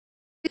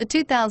The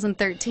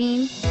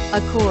 2013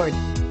 Accord.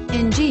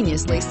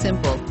 Ingeniously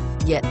simple,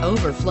 yet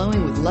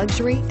overflowing with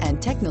luxury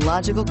and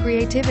technological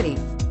creativity.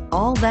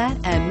 All that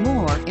and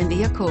more in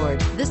the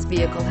Accord. This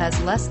vehicle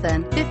has less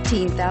than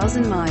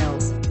 15,000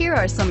 miles. Here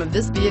are some of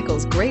this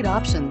vehicle's great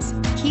options: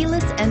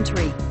 keyless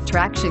entry,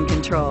 traction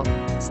control,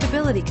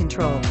 stability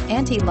control,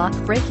 anti-lock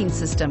braking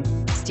system,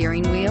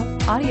 steering wheel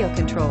audio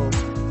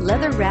controls,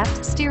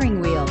 leather-wrapped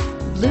steering wheel,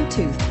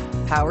 Bluetooth,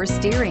 power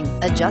steering,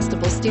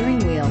 adjustable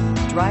steering wheel,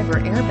 driver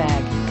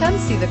airbag. Come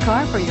see the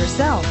car for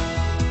yourself.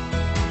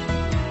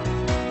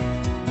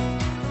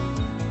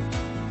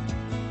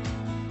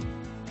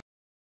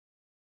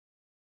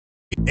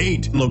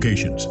 8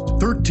 locations,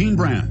 13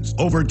 brands,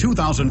 over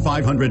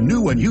 2,500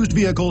 new and used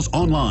vehicles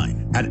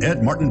online at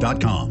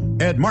edmartin.com.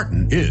 Ed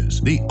Martin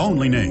is the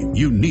only name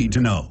you need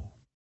to know.